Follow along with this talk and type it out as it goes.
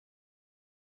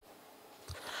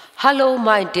Hello,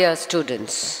 my dear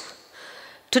students.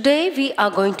 Today we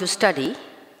are going to study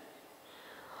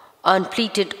on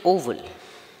pleated oval.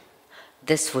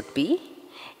 This would be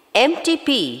MTP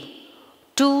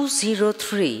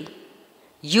 203,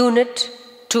 Unit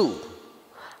 2,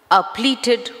 a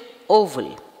pleated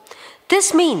oval.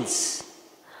 This means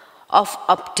of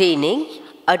obtaining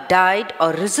a dyed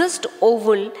or recessed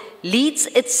oval leads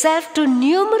itself to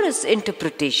numerous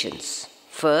interpretations.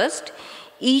 First,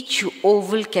 each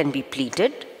oval can be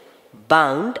pleated,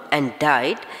 bound and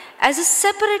dyed as a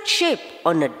separate shape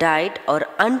on a dyed or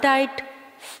undyed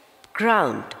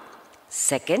ground.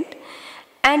 Second,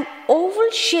 an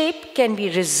oval shape can be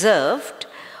reserved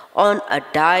on a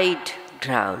dyed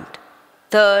ground.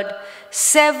 Third,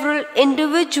 several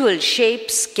individual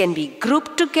shapes can be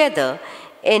grouped together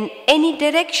in any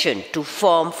direction to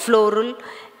form floral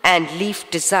and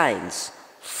leaf designs.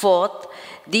 Fourth,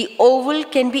 the oval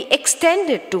can be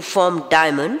extended to form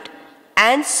diamond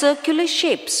and circular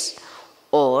shapes,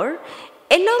 or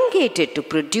elongated to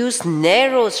produce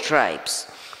narrow stripes,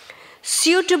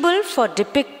 suitable for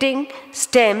depicting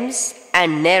stems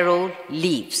and narrow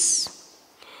leaves.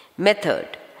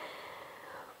 Method: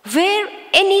 where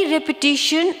any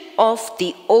repetition of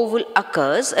the oval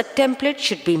occurs, a template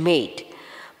should be made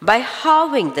by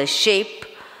halving the shape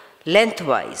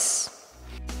lengthwise.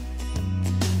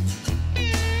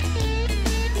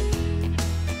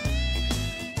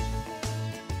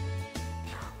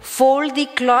 Fold the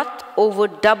cloth over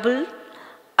double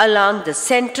along the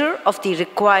center of the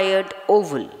required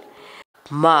oval.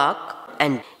 Mark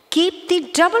and keep the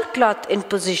double cloth in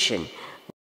position.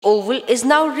 The oval is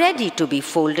now ready to be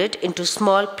folded into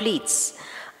small pleats,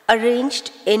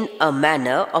 arranged in a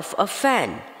manner of a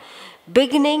fan,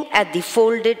 beginning at the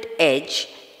folded edge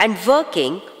and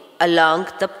working along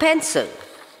the pencil.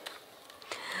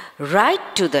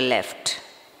 Right to the left.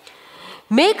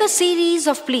 Make a series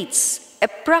of pleats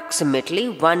approximately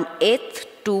 1/8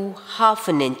 to half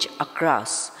an inch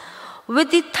across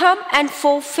with the thumb and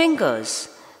forefingers.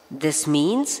 This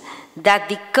means that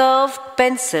the curved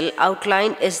pencil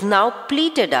outline is now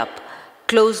pleated up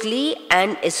closely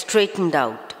and is straightened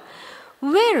out,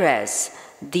 whereas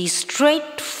the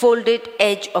straight folded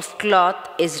edge of cloth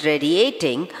is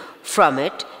radiating from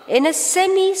it in a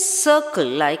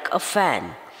semicircle like a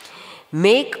fan.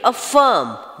 Make a firm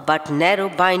but narrow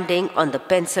binding on the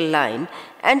pencil line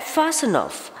and fasten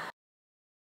off.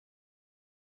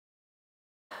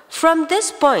 From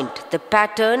this point, the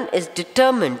pattern is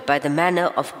determined by the manner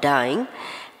of dyeing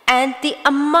and the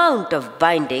amount of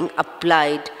binding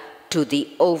applied to the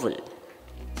oval.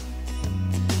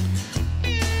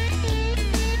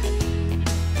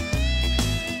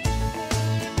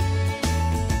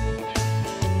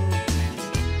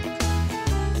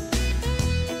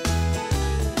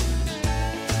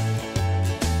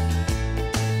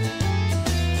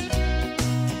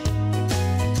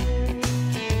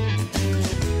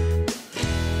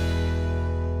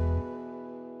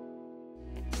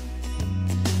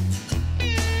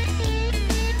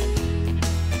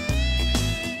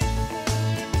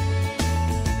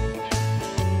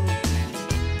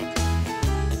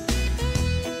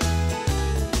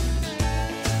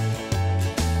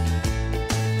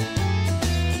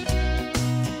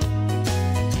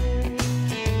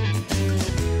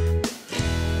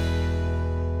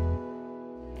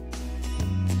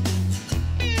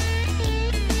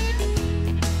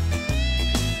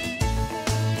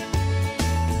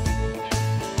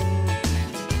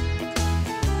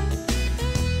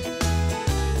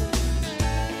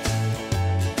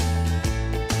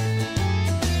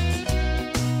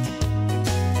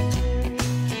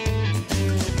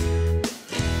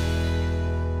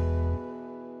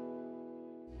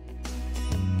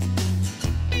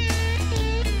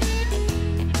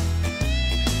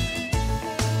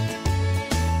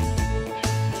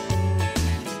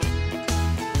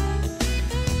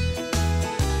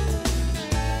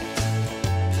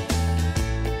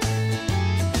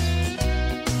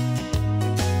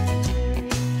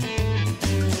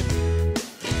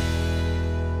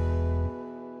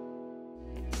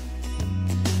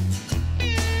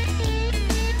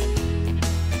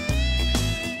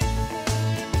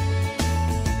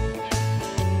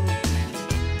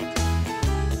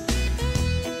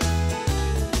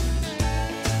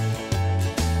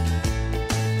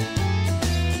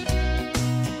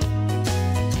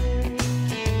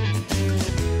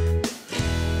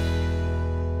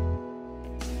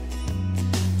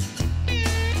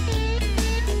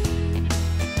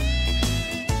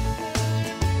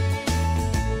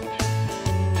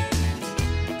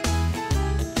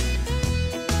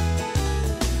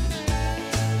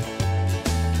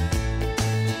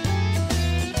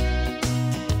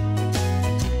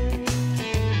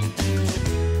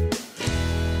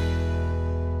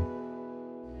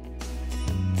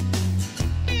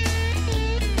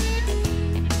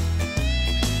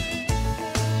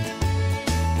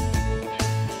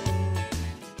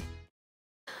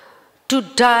 to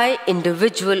dye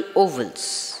individual ovals.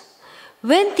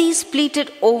 When these pleated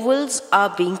ovals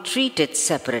are being treated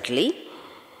separately,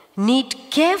 need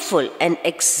careful and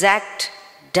exact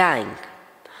dyeing.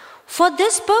 For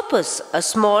this purpose, a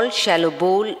small shallow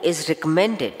bowl is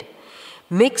recommended.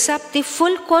 Mix up the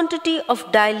full quantity of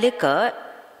dye liquor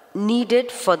needed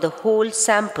for the whole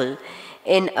sample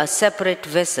in a separate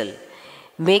vessel.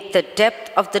 Make the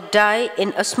depth of the dye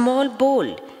in a small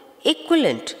bowl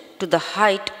equivalent to the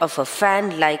height of a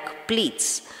fan-like pleats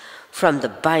from the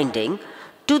binding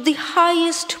to the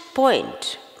highest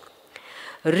point.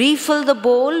 Refill the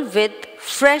bowl with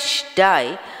fresh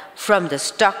dye from the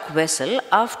stock vessel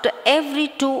after every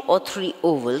 2 or 3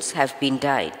 ovals have been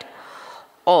dyed,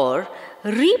 or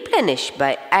replenish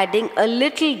by adding a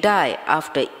little dye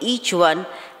after each one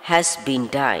has been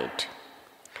dyed.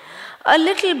 A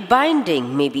little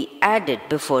binding may be added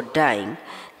before dyeing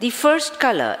the first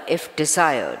color if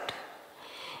desired.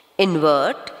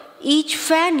 Invert each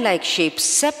fan-like shape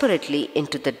separately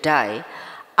into the dye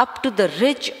up to the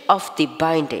ridge of the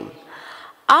binding.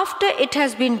 After it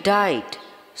has been dyed,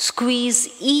 squeeze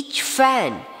each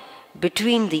fan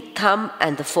between the thumb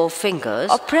and the forefingers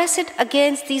or press it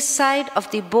against the side of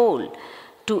the bowl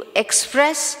to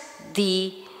express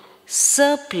the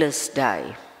surplus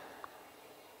dye.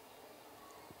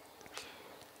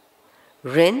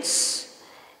 Rinse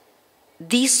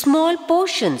the small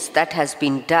portions that has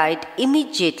been dyed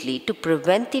immediately to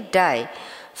prevent the dye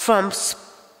from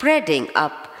spreading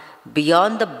up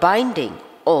beyond the binding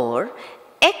or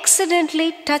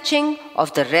accidentally touching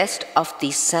of the rest of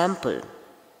the sample.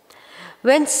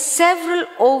 When several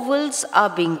ovals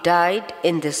are being dyed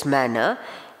in this manner,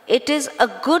 it is a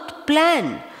good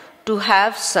plan to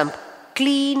have some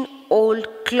clean old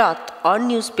cloth or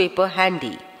newspaper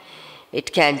handy.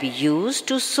 It can be used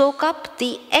to soak up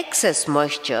the excess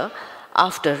moisture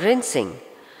after rinsing.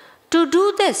 To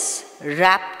do this,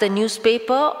 wrap the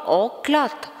newspaper or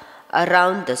cloth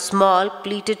around the small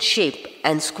pleated shape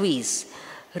and squeeze.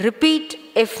 Repeat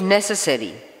if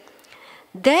necessary.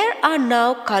 There are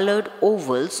now colored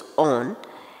ovals on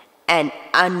an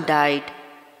undyed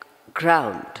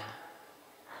ground.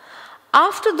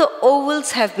 After the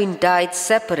ovals have been dyed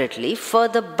separately,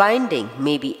 further binding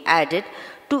may be added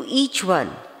to each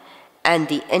one and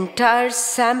the entire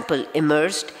sample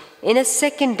immersed in a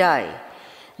second dye.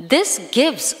 This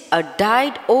gives a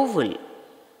dyed oval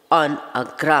on a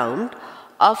ground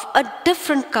of a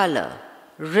different color.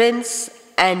 Rinse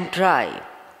and dry.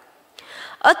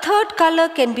 A third color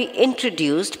can be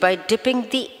introduced by dipping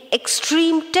the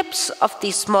extreme tips of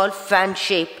the small fan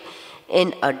shape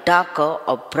in a darker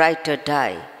or brighter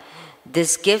dye.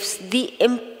 This gives the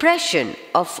impression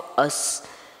of a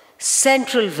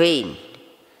central vein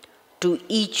to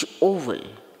each oval.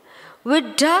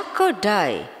 With darker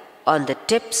dye on the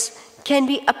tips can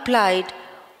be applied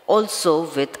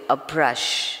also with a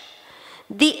brush.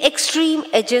 The extreme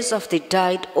edges of the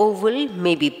dyed oval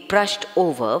may be brushed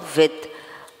over with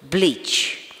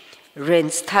bleach.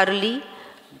 Rinse thoroughly,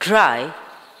 dry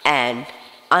and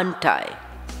untie.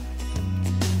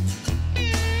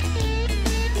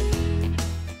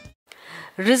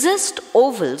 Resist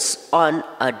ovals on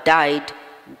a dyed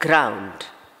ground.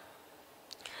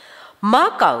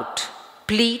 Mark out,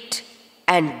 pleat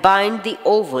and bind the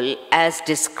oval as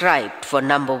described for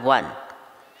number 1.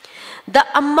 The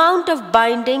amount of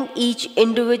binding each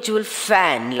individual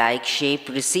fan-like shape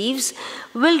receives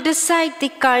will decide the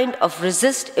kind of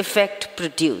resist effect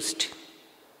produced.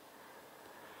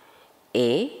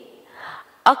 A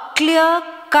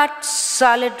clear-cut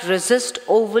solid resist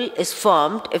oval is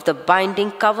formed if the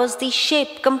binding covers the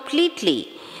shape completely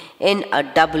in a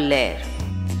double layer.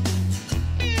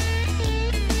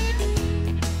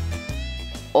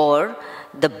 Or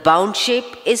the bound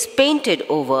shape is painted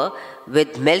over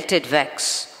with melted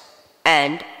wax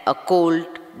and a cold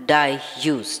dye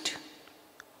used.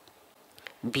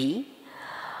 B.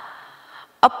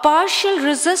 A partial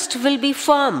resist will be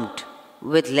formed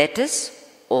with lattice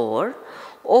or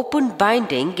open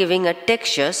binding giving a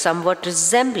texture somewhat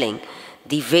resembling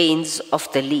the veins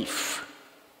of the leaf.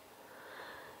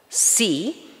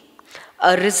 C.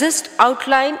 A resist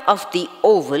outline of the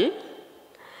oval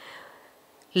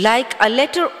like a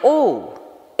letter O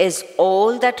is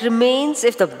all that remains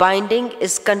if the binding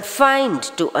is confined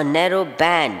to a narrow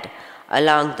band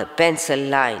along the pencil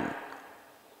line.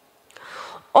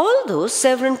 Although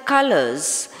several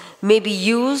colors may be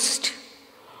used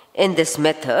in this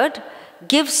method,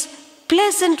 gives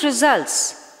pleasant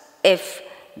results if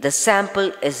the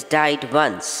sample is dyed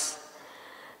once,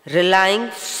 relying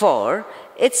for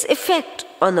its effect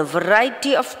on a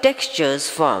variety of textures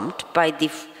formed by the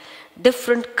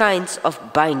different kinds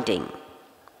of binding.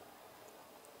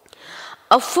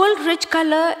 A full rich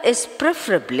color is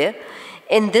preferable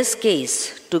in this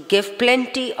case to give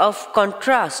plenty of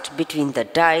contrast between the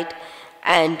dyed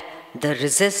and the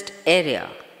resist area.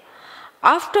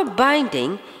 After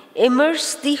binding,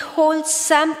 immerse the whole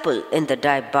sample in the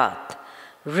dye bath.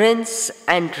 Rinse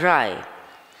and dry.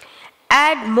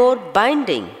 Add more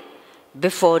binding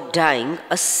before dyeing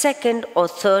a second or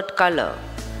third color.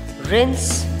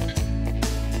 Rinse.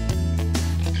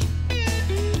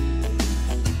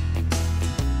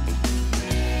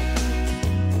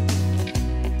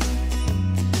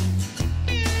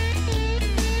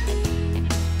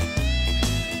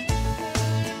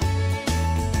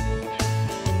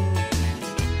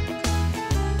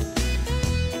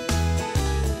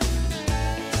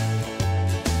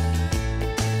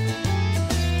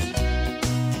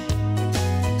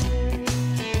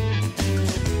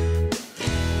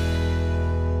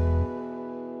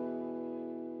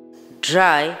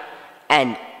 Dry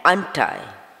and untie.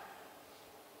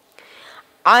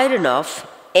 Iron off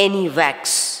any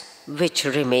wax which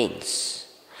remains.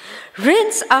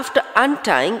 Rinse after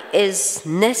untying is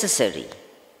necessary.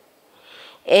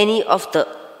 Any of the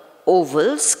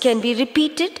ovals can be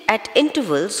repeated at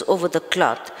intervals over the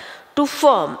cloth to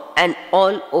form an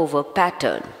all-over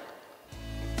pattern.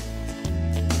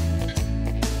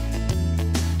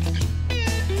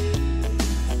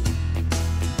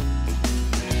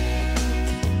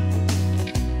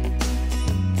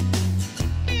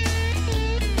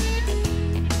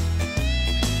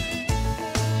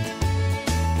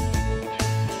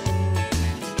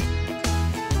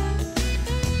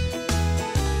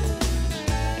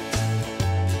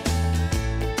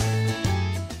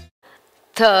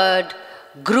 Third,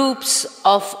 groups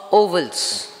of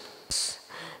ovals.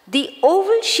 The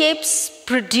oval shapes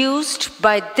produced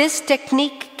by this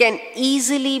technique can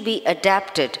easily be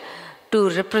adapted to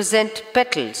represent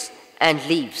petals and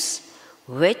leaves,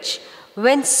 which,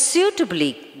 when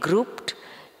suitably grouped,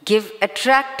 give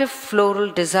attractive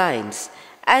floral designs,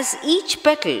 as each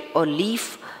petal or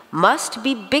leaf must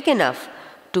be big enough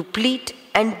to pleat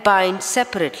and bind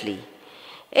separately.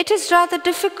 It is rather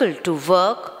difficult to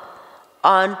work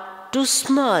on too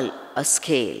small a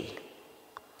scale.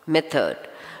 Method: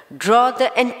 draw the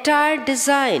entire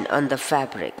design on the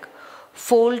fabric.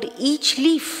 Fold each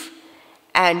leaf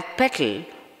and petal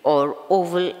or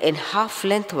oval in half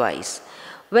lengthwise.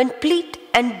 When pleat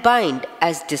and bind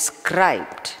as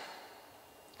described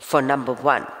for number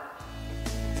 1.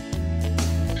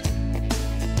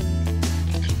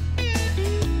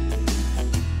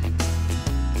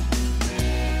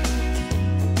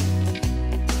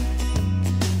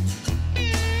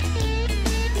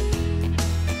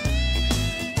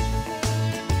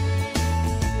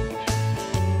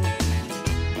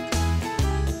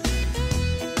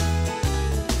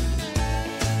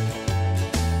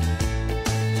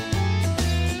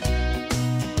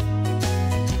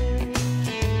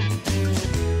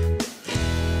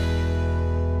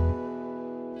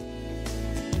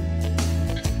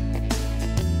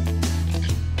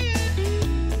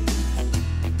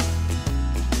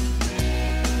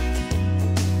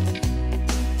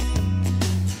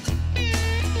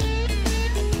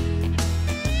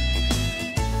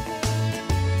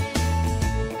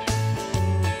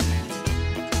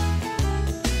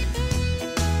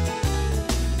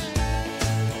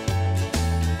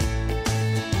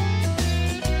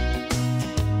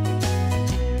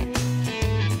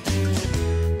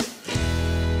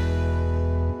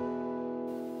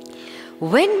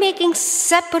 When making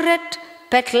separate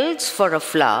petals for a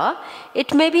flower,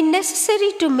 it may be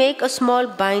necessary to make a small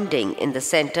binding in the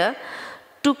center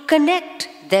to connect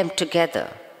them together.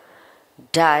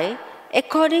 Dye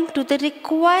according to the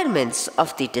requirements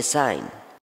of the design.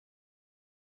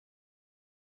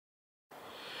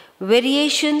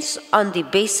 Variations on the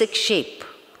basic shape.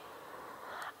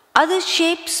 Other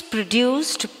shapes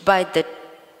produced by the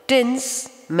tins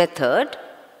method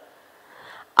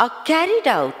are carried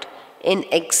out in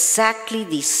exactly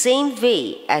the same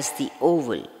way as the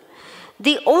oval.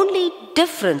 The only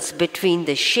difference between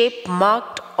the shape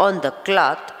marked on the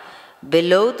cloth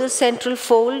below the central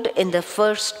fold in the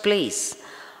first place,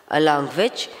 along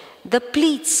which the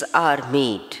pleats are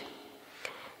made,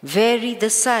 vary the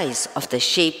size of the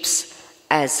shapes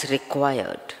as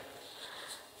required.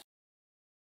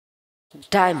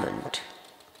 Diamond.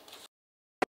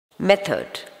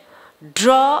 Method: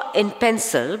 draw in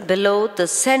pencil below the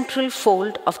central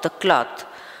fold of the cloth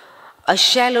a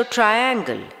shallow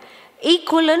triangle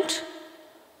equivalent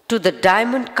to the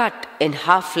diamond cut in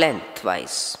half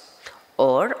lengthwise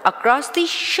or across the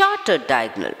shorter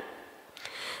diagonal.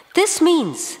 This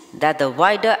means that the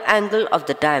wider angle of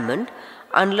the diamond,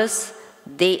 unless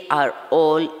they are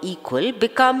all equal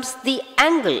becomes the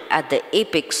angle at the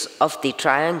apex of the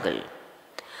triangle.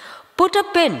 Put a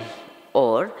pin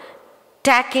or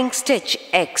tacking stitch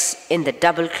X in the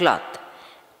double cloth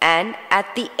and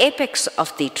at the apex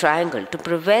of the triangle to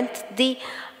prevent the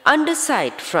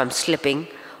underside from slipping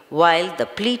while the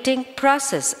pleating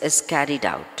process is carried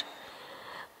out.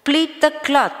 Pleat the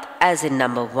cloth as in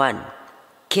number 1,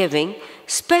 giving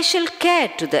special care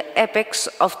to the apex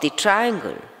of the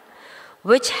triangle,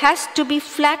 which has to be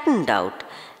flattened out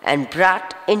and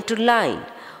brought into line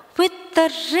with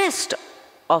the rest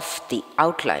of the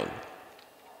outline.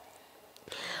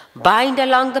 Bind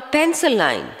along the pencil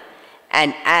line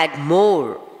and add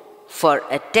more for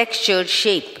a textured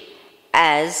shape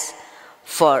as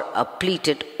for a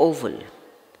pleated oval.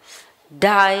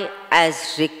 Dye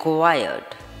as required.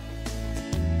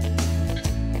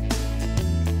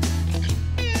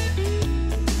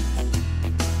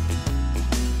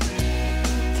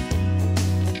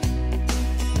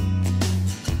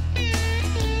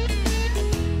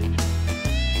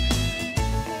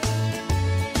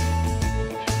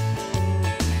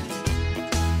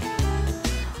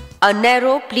 A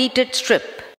narrow pleated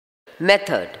strip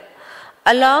method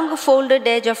along a folded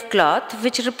edge of cloth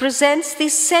which represents the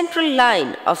central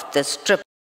line of the strip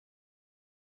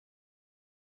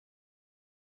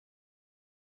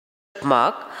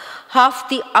mark half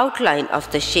the outline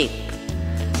of the shape.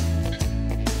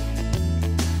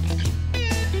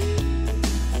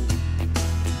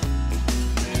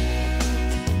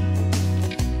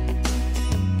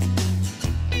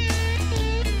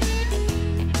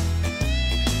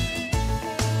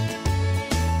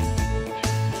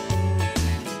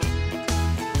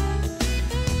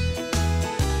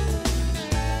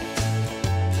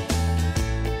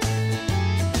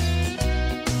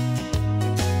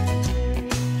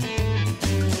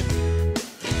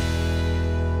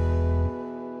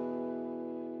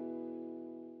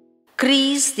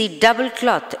 Crease the double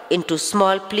cloth into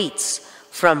small pleats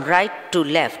from right to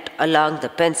left along the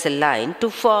pencil line to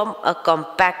form a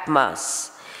compact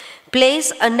mass.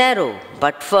 Place a narrow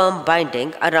but firm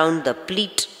binding around the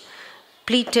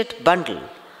pleated bundle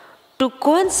to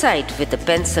coincide with the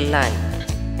pencil line.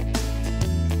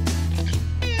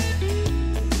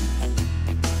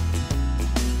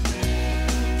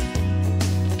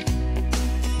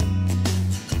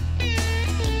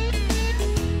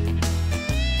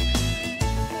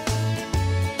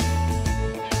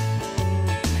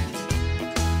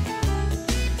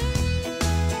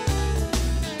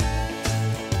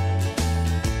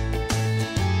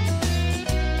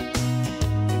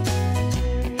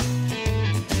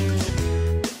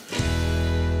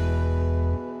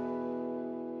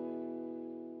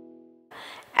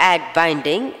 Add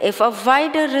binding if a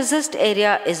wider resist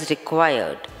area is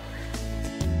required.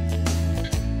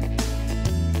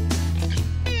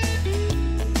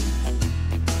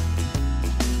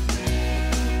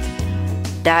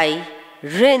 Dye,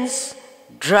 rinse,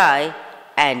 dry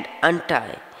and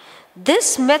untie.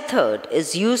 This method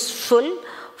is useful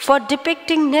for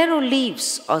depicting narrow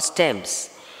leaves or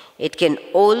stems. It can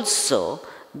also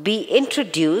be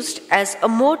introduced as a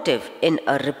motif in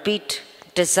a repeat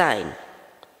design.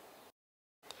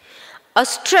 A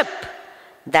strip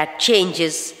that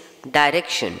changes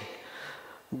direction.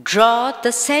 Draw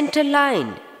the center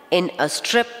line in a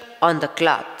strip on the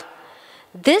cloth.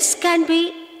 This can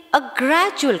be a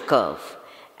gradual curve,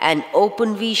 an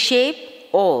open V shape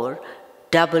or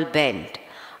double bend.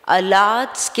 A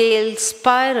large-scale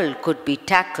spiral could be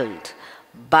tackled,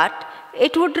 but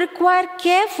it would require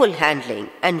careful handling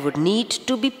and would need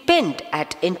to be pinned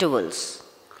at intervals.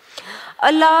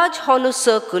 A large hollow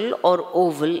circle or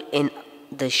oval in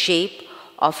the shape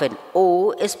of an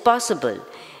O is possible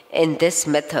in this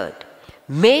method.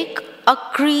 Make a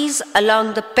crease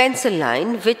along the pencil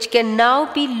line which can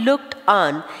now be looked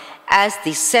on as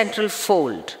the central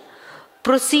fold.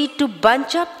 Proceed to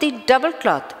bunch up the double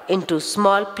cloth into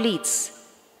small pleats.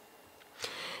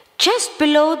 Just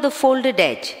below the folded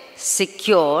edge,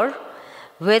 secure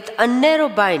with a narrow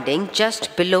binding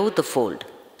just below the fold.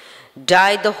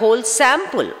 Dye the whole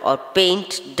sample or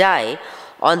paint dye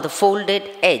on the folded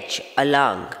edge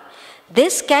along.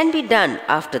 This can be done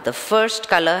after the first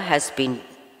color has been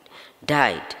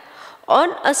dyed.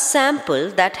 On a sample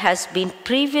that has been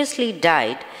previously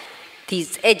dyed,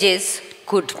 these edges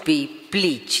could be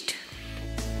bleached.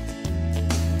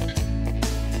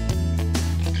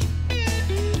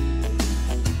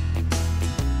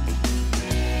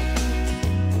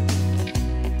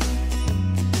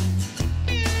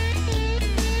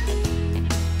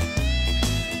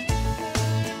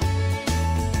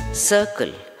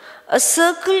 Circle. A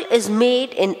circle is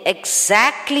made in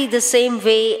exactly the same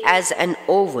way as an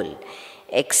oval,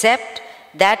 except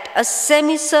that a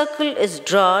semicircle is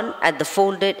drawn at the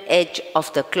folded edge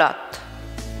of the cloth.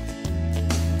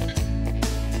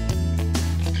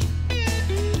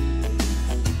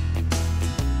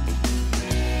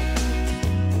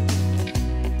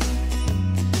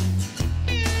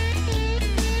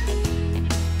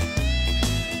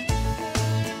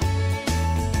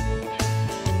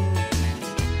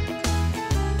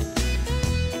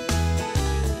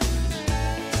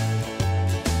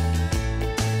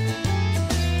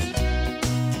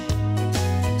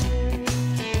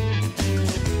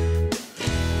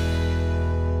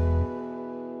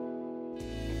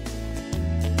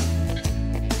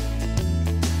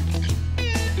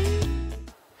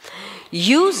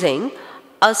 Using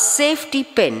a safety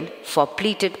pin for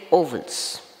pleated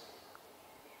ovals.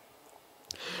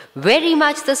 Very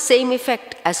much the same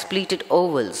effect as pleated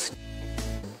ovals.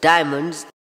 Diamonds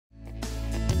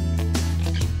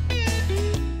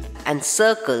and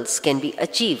circles can be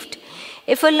achieved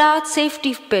if a large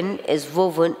safety pin is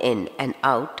woven in and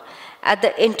out at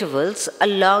the intervals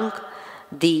along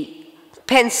the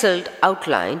penciled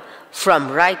outline from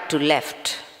right to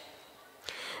left.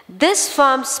 This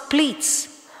forms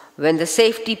pleats when the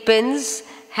safety pins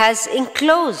has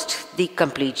enclosed the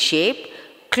complete shape.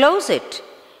 Close it.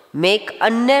 Make a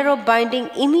narrow binding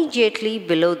immediately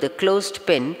below the closed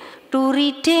pin to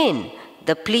retain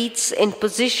the pleats in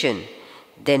position.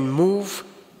 Then move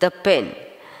the pin.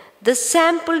 The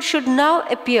sample should now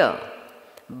appear.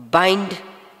 Bind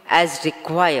as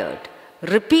required.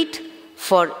 Repeat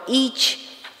for each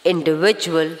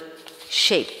individual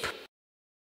shape.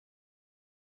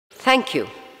 Thank you.